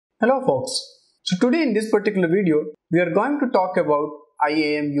Hello folks. So today in this particular video, we are going to talk about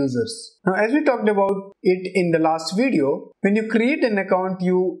IAM users. Now as we talked about it in the last video, when you create an account,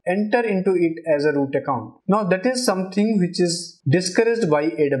 you enter into it as a root account. Now that is something which is discouraged by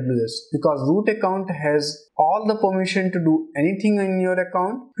AWS because root account has all the permission to do anything in your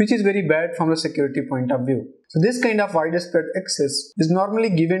account, which is very bad from a security point of view. So this kind of widespread access is normally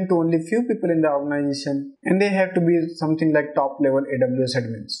given to only few people in the organization, and they have to be something like top level AWS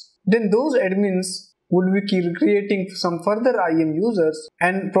admins. Then those admins would be creating some further IAM users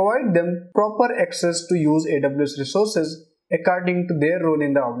and provide them proper access to use AWS resources according to their role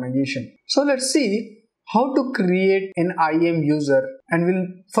in the organization. So let's see how to create an IAM user, and we'll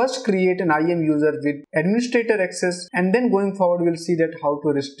first create an IAM user with administrator access, and then going forward we'll see that how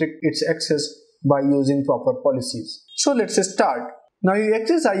to restrict its access by using proper policies. So let's start. Now you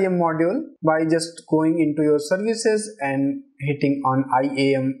access IAM module by just going into your services and hitting on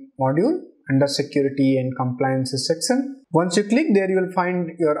IAM module under security and compliances section. Once you click there, you will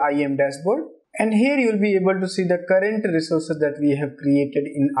find your IAM dashboard, and here you will be able to see the current resources that we have created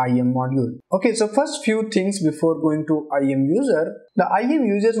in IAM module. Okay, so first few things before going to IAM user, the IAM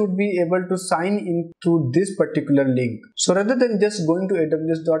users would be able to sign in through this particular link. So rather than just going to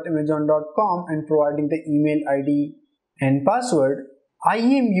aws.amazon.com and providing the email ID and password,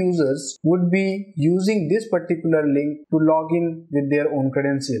 IAM users would be using this particular link to log in with their own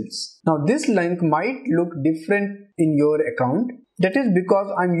credentials. Now this link might look different in your account. That is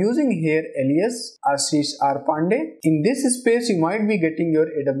because I'm using here alias Ashish R. Pandey. In this space you might be getting your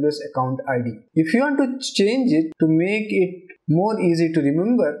AWS account ID. If you want to change it to make it more easy to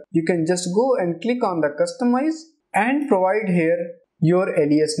remember, you can just go and click on the customize and provide here your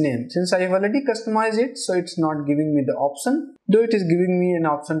alias name. Since I have already customized it, so it's not giving me the option, though it is giving me an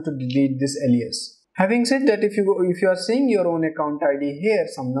option to delete this alias. Having said that, if you are seeing your own account ID here,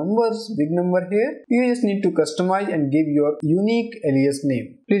 some numbers, big number here, you just need to customize and give your unique alias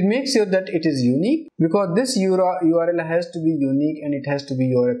name. Please make sure that it is unique because this URL has to be unique and it has to be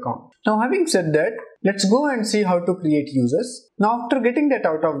your account. Now having said that, let's go and see how to create users. Now after getting that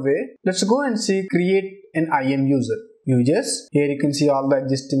out of way, let's go and see create an IAM user. Users, here you can see all the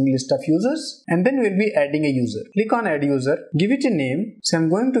existing list of users, and then we'll be adding a user. Click on add user, give it a name. So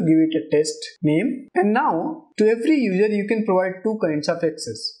I'm going to give it a test name, and now to every user you can provide two kinds of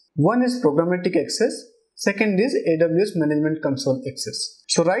access. One is programmatic access, second is AWS Management Console access.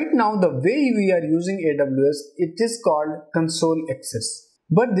 So right now the way we are using AWS, it is called console access.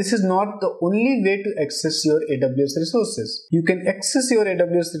 But this is not the only way to access your AWS resources. You can access your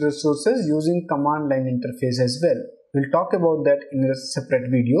AWS resources using command line interface as well. We'll talk about that in a separate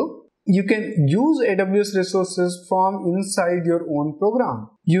video. You can use AWS resources from inside your own program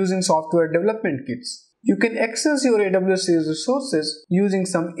using software development kits. You can access your AWS resources using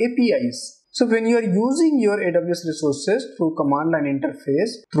some APIs. So when you are using your AWS resources through command line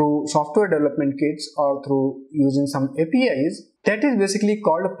interface, through software development kits, or through using some APIs, that is basically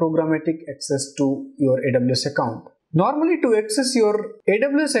called programmatic access to your AWS account. Normally to access your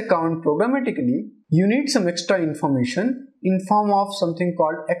AWS account programmatically, you need some extra information in form of something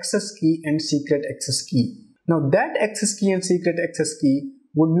called access key and secret access key. Now that access key and secret access key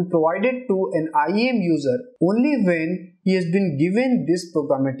would be provided to an IAM user only when he has been given this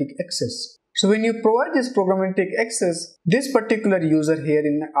programmatic access. So when you provide this programmatic access, this particular user here,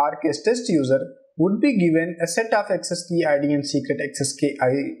 in our case test user, would be given a set of access key ID and secret access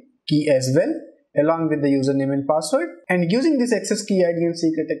key as well, along with the username and password. And using this access key ID and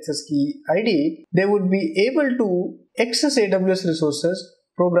secret access key ID, they would be able to access AWS resources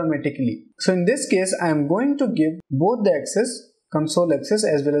programmatically. So in this case, I am going to give both the access, console access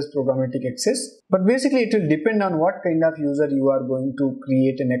as well as programmatic access. But basically it will depend on what kind of user you are going to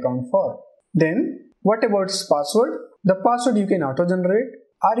create an account for. Then what about password? The password you can auto-generate,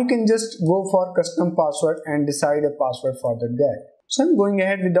 or you can just go for custom password and decide a password for that guy. So I'm going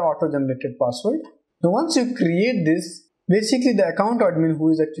ahead with the auto-generated password. Now once you create this, basically the account admin who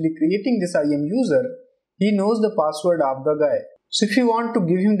is actually creating this IAM user, he knows the password of the guy. So if you want to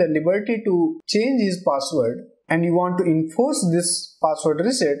give him the liberty to change his password and you want to enforce this password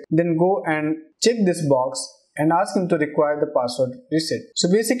reset, then go and check this box and ask him to require the password reset.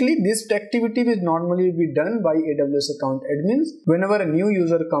 So basically this activity will normally be done by AWS account admins. Whenever a new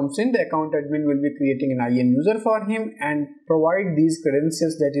user comes in, the account admin will be creating an IAM user for him and provide these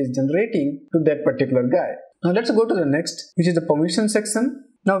credentials that is generating to that particular guy. Now let's go to the next, which is the permission section.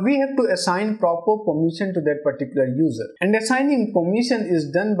 Now we have to assign proper permission to that particular user, and assigning permission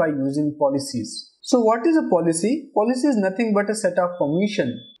is done by using policies. So what is a policy? Policy is nothing but a set of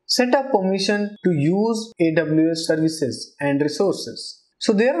permission to use AWS services and resources.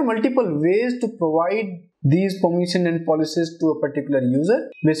 So there are multiple ways to provide these permission and policies to a particular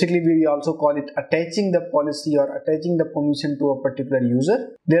user. Basically, we also call it attaching the policy or attaching the permission to a particular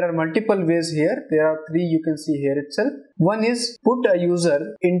user. There are multiple ways here. There are three you can see here itself. One is put a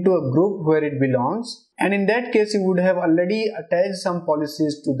user into a group where it belongs, and in that case you would have already attached some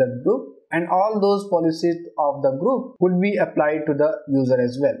policies to that group, and all those policies of the group would be applied to the user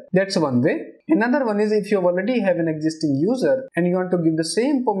as well. That's one way. Another one is if you already have an existing user and you want to give the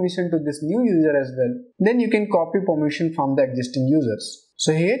same permission to this new user as well, then you can copy permission from the existing users.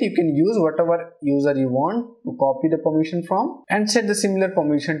 So here you can use whatever user you want to copy the permission from and set the similar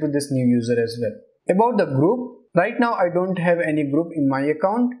permission to this new user as well. About the group, right now I don't have any group in my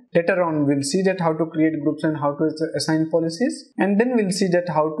account. Later on we'll see that how to create groups and how to assign policies, and then we'll see that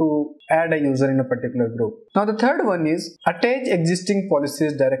how to add a user in a particular group. Now the third one is attach existing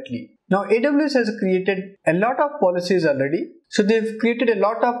policies directly. Now AWS has created a lot of policies already. So they've created a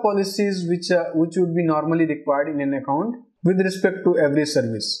lot of policies which would be normally required in an account with respect to every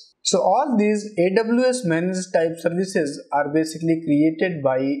service. So all these AWS managed type services are basically created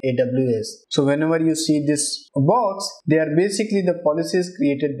by AWS. So whenever you see this box, they are basically the policies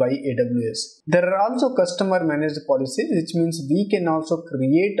created by AWS. There are also customer managed policies, which means we can also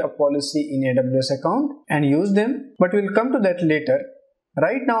create a policy in AWS account and use them, but we'll come to that later.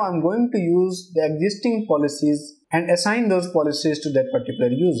 Right now I'm going to use the existing policies and assign those policies to that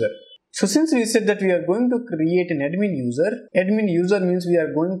particular user. So since we said that we are going to create an admin user means we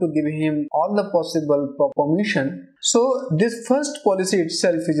are going to give him all the possible permission. So this first policy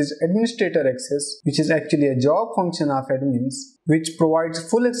itself, which is administrator access, which is actually a job function of admins, which provides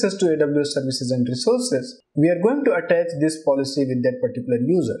full access to AWS services and resources, we are going to attach this policy with that particular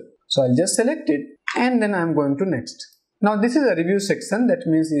user. So I'll just select it and then I'm going to next. Now this is a review section. That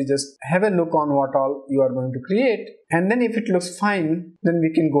means you just have a look on what all you are going to create, and then if it looks fine, then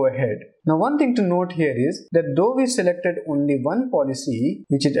we can go ahead. Now one thing to note here is that though we selected only one policy,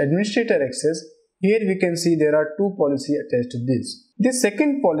 which is administrator access, here we can see there are two policies attached to this. This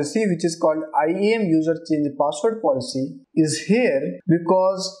second policy, which is called IAM User Change Password policy, is here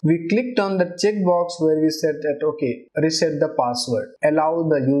because we clicked on the checkbox where we said that okay, reset the password, allow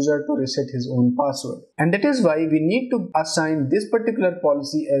the user to reset his own password, and that is why we need to assign this particular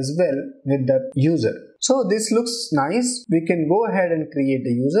policy as well with that user. So this looks nice. We can go ahead and create a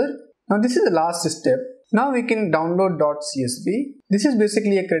user. Now this is the last step. Now we can download .csv. This is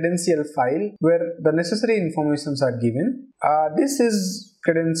basically a credential file where the necessary informations are given. This is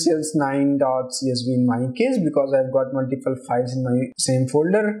credentials 9.csv in my case because I've got multiple files in my same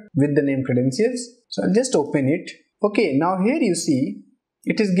folder with the name credentials. So I'll just open it. Okay, now here you see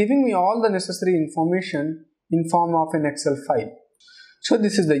it is giving me all the necessary information in form of an Excel file. So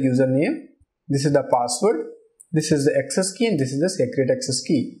this is the username, this is the password, this is the access key, and this is the secret access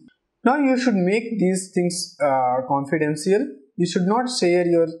key. Now you should make these things confidential. You should not share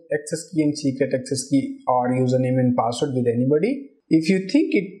your access key and secret access key or username and password with anybody. If you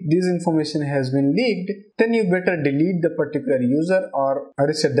think this information has been leaked, then you better delete the particular user or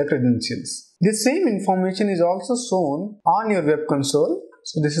reset the credentials. This same information is also shown on your web console.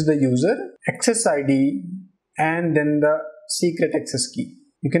 So this is the user, access ID, and then the secret access key.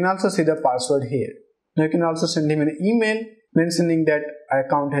 You can also see the password here. Now you can also send him an email mentioning that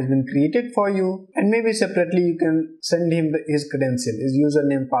account has been created for you, and maybe separately you can send him his credential, his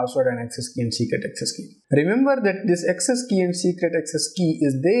username, password, and access key and secret access key. Remember that this access key and secret access key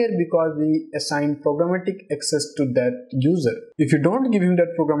is there because we assign programmatic access to that user. If you don't give him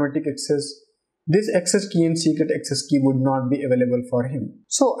that programmatic access, this access key and secret access key would not be available for him.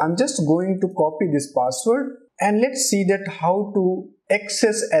 So I'm just going to copy this password and let's see that how to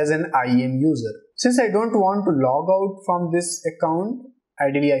access as an IAM user. Since I don't want to log out from this account,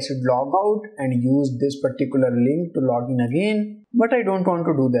 ideally I should log out and use this particular link to log in again, but I don't want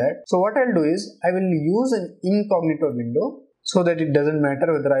to do that. So what I'll do is I will use an incognito window so that it doesn't matter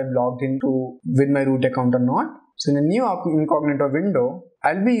whether I've logged into with my root account or not. So in a new incognito window,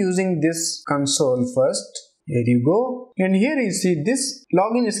 I'll be using this console first. Here you go, and here you see this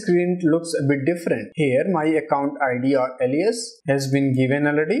login screen looks a bit different. Here my account ID or alias has been given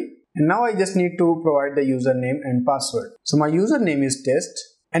already, and now I just need to provide the username and password. So my username is test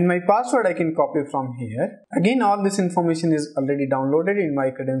and my password I can copy from here. Again, all this information is already downloaded in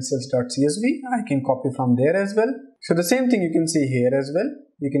my credentials.csv. I can copy from there as well. So the same thing you can see here as well.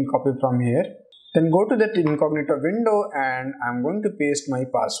 You can copy from here. Then go to that incognito window and I'm going to paste my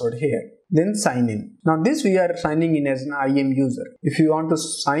password here. Then sign in. Now this we are signing in as an IAM user. If you want to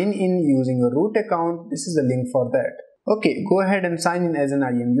sign in using your root account, this is the link for that. Okay, go ahead and sign in as an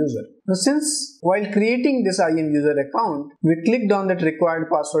IAM user. Now since while creating this IAM user account, we clicked on that required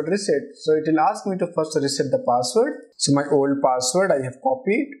password reset, so it will ask me to first reset the password. So my old password I have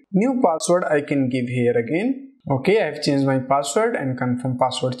copied, new password I can give here again. Okay, I have changed my password and confirm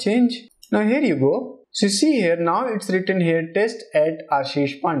password change. Now here you go. So you see here, now it's written here test at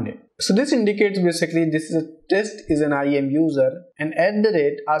Ashish Pandey. So this indicates basically this is a test is an IAM user and at the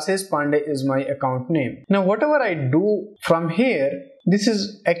rate Ashish Pandey is my account name. Now whatever I do from here, this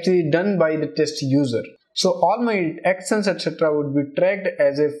is actually done by the test user. So all my actions etc. would be tracked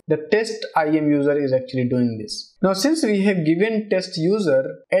as if the test IAM user is actually doing this. Now since we have given test user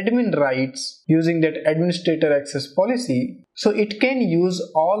admin rights using that administrator access policy, so it can use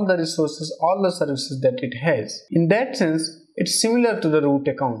all the resources, all the services that it has. In that sense, it's similar to the root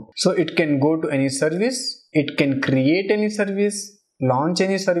account. So it can go to any service, it can create any service, launch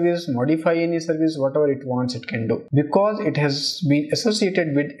any service, modify any service, whatever it wants it can do, because it has been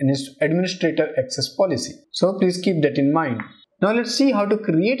associated with an administrator access policy. So please keep that in mind. Now let's see how to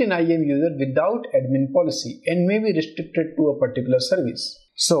create an IAM user without admin policy and maybe restricted to a particular service.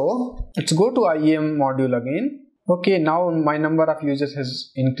 So let's go to IAM module again. Okay, now my number of users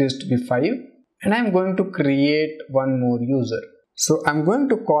has increased to be 5 and I'm going to create one more user. So I'm going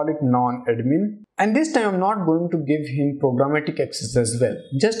to call it non-admin, and this time I'm not going to give him programmatic access as well,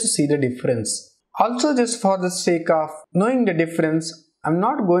 just to see the difference. Also, just for the sake of knowing the difference, I'm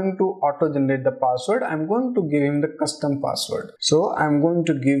not going to auto generate the password, I'm going to give him the custom password. So I'm going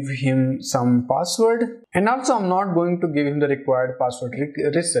to give him some password, and also I'm not going to give him the required password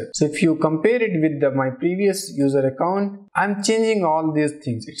reset. So if you compare it with my previous user account, I'm changing all these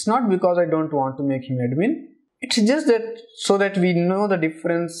things. It's not because I don't want to make him admin. It's just that so that we know the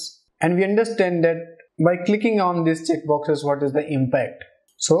difference and we understand that by clicking on these checkboxes what is the impact.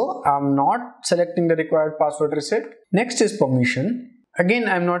 So I'm not selecting the required password reset. Next is permission. Again,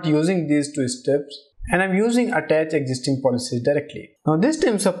 I'm not using these two steps and I'm using attach existing policies directly. Now this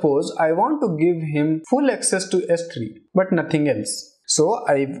time suppose I want to give him full access to S3 but nothing else. So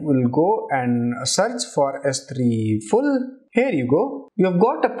I will go and search for S3 full. Here you go. You have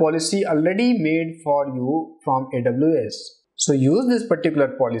got a policy already made for you from AWS. So use this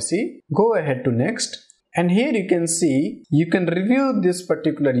particular policy. Go ahead to next. And here you can see you can review this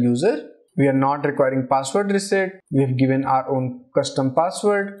particular user. We are not requiring password reset. We have given our own custom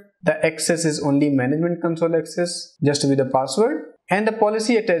password. The access is only management console access just with the password. And the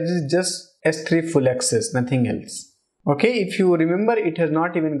policy attaches just S3 full access, nothing else. Okay, if you remember, it has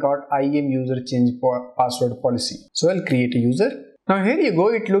not even got IAM user change password policy. So I'll create a user. Now here you go,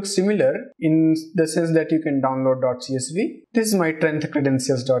 it looks similar in the sense that you can download .csv. This is my strength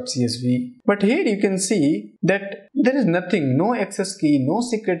credentials.csv. But here you can see that there is nothing, no access key, no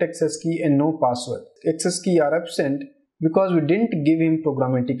secret access key and no password. Access key are absent because we didn't give him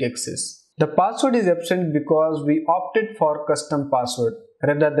programmatic access. The password is absent because we opted for custom password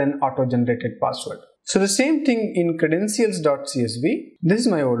rather than auto-generated password. So the same thing in credentials.csv. This is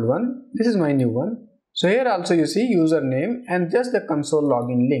my old one, this is my new one. So here also you see username and just the console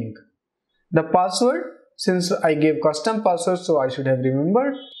login link. The password, since I gave custom password, so I should have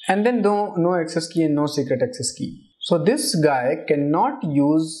remembered, and then no access key and no secret access key. So this guy cannot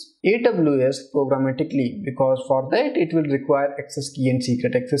use AWS programmatically because for that it will require access key and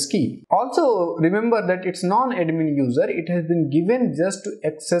secret access key. Also remember that it's non-admin user, it has been given just to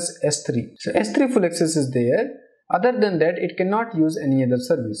access S3. So S3 full access is there. Other than that, it cannot use any other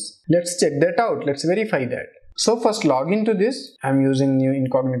service. Let's check that out. Let's verify that. So first log into this. I'm using new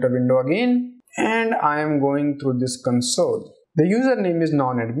incognito window again and I am going through this console. The username is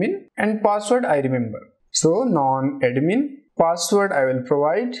non-admin and password I remember. So non-admin, password I will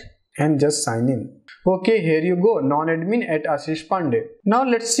provide and just sign in. Okay, here you go, non-admin at Ashish Pandey. Now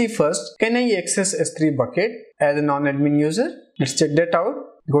let's see first, can I access S3 bucket as a non-admin user? Let's check that out.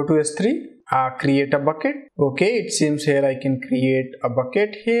 Go to S3. Create a bucket. Okay, it seems here I can create a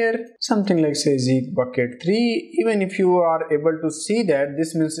bucket here, something like say Zeek bucket 3. Even if you are able to see that,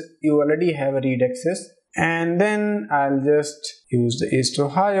 this means you already have a read access. And then I'll just use the East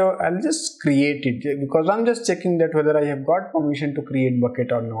Ohio. I'll just create it because I'm just checking that whether I have got permission to create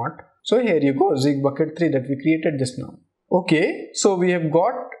bucket or not. So here you go, Zeek bucket 3 that we created just now. Okay, so we have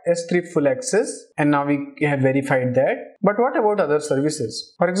got S3 full access and now we have verified that. But what about other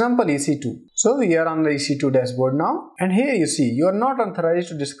services? For example, EC2. So we are on the EC2 dashboard now, and here you see you are not authorized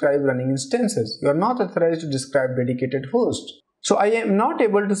to describe running instances. You are not authorized to describe dedicated host. So I am not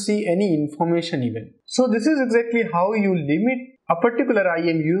able to see any information even. So this is exactly how you limit a particular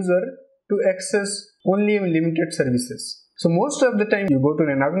IAM user to access only limited services. So most of the time you go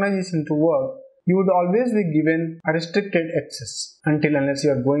to an organization to work, you would always be given a restricted access until unless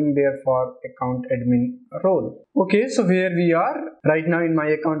you are going there for account admin role. Okay, so where we are right now in my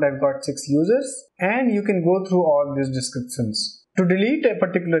account, I've got 6 users, and you can go through all these descriptions. To delete a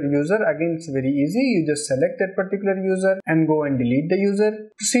particular user, again it's very easy. You just select that particular user and go and delete the user.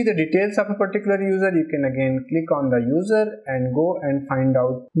 To see the details of a particular user, you can again click on the user and go and find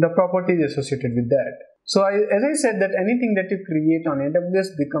out the properties associated with that. So as I said, that anything that you create on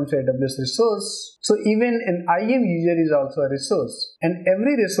AWS becomes an AWS resource. So even an IAM user is also a resource, and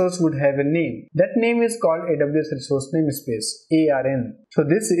every resource would have a name. That name is called AWS Resource Namespace, ARN. So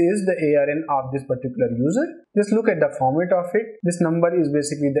this is the ARN of this particular user. Just look at the format of it. This number is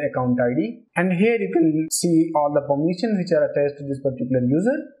basically the account ID, and here you can see all the permissions which are attached to this particular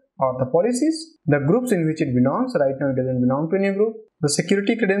user, or the policies, the groups in which it belongs. Right now it doesn't belong to any group. The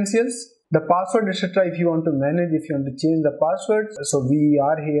security credentials, the password, etc. If you want to manage, if you want to change the password. So we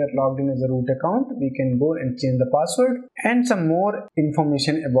are here logged in as a root account. We can go and change the password, and some more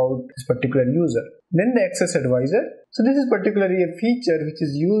information about this particular user. Then the access advisor. So this is particularly a feature which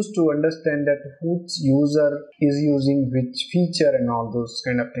is used to understand that which user is using which feature and all those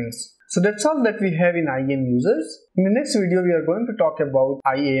kind of things. So that's all that we have in IAM users. In the next video, we are going to talk about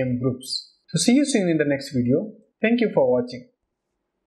IAM groups. So see you soon in the next video. Thank you for watching.